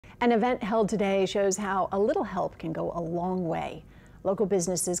An event held today shows how a little help can go a long way. Local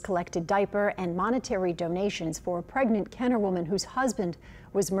businesses collected diaper and monetary donations for a pregnant Kenner woman whose husband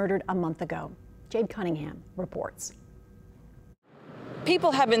was murdered a month ago. Jade Cunningham reports.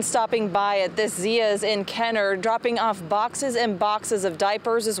 People have been stopping by at this Zia's in Kenner, dropping off boxes and boxes of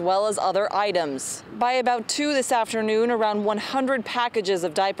diapers as well as other items. By about 2 this afternoon, around 100 packages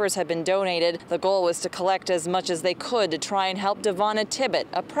of diapers have been donated. The goal was to collect as much as they could to try and help Devonna Tibbet,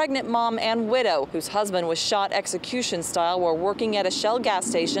 a pregnant mom and widow whose husband was shot execution style while working at a Shell gas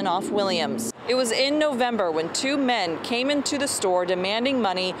station off Williams. It was in November when 2 men came into the store demanding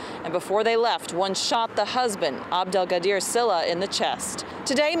money, and before they left, one shot the husband, Abdelgadir Silla, in the chest.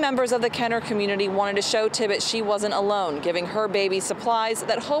 Today, members of the Kenner community wanted to show Tibbet she wasn't alone, giving her baby supplies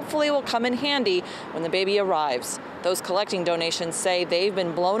that hopefully will come in handy when the baby arrives. Those collecting donations say they've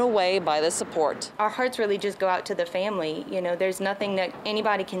been blown away by the support. Our hearts really just go out to the family. You know, there's nothing that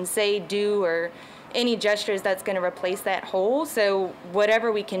anybody can say, do, or any gestures that's going to replace that hole. So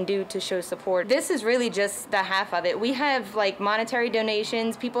whatever we can do to show support. This is really just the half of it. We have like monetary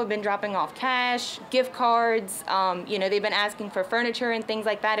donations. People have been dropping off cash, gift cards. You know, they've been asking for furniture and things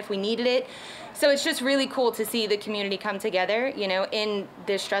like that if we needed it. So it's just really cool to see the community come together, you know, in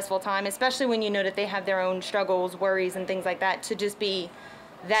this stressful time, especially when you know that they have their own struggles, worries, and things like that. To just be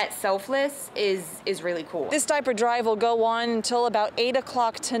that selfless is really cool. This diaper drive will go on until about 8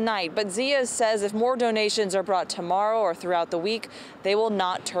 o'clock tonight, but Zia says if more donations are brought tomorrow or throughout the week, they will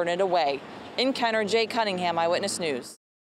not turn it away. In Kenner, Jay Cunningham, Eyewitness News.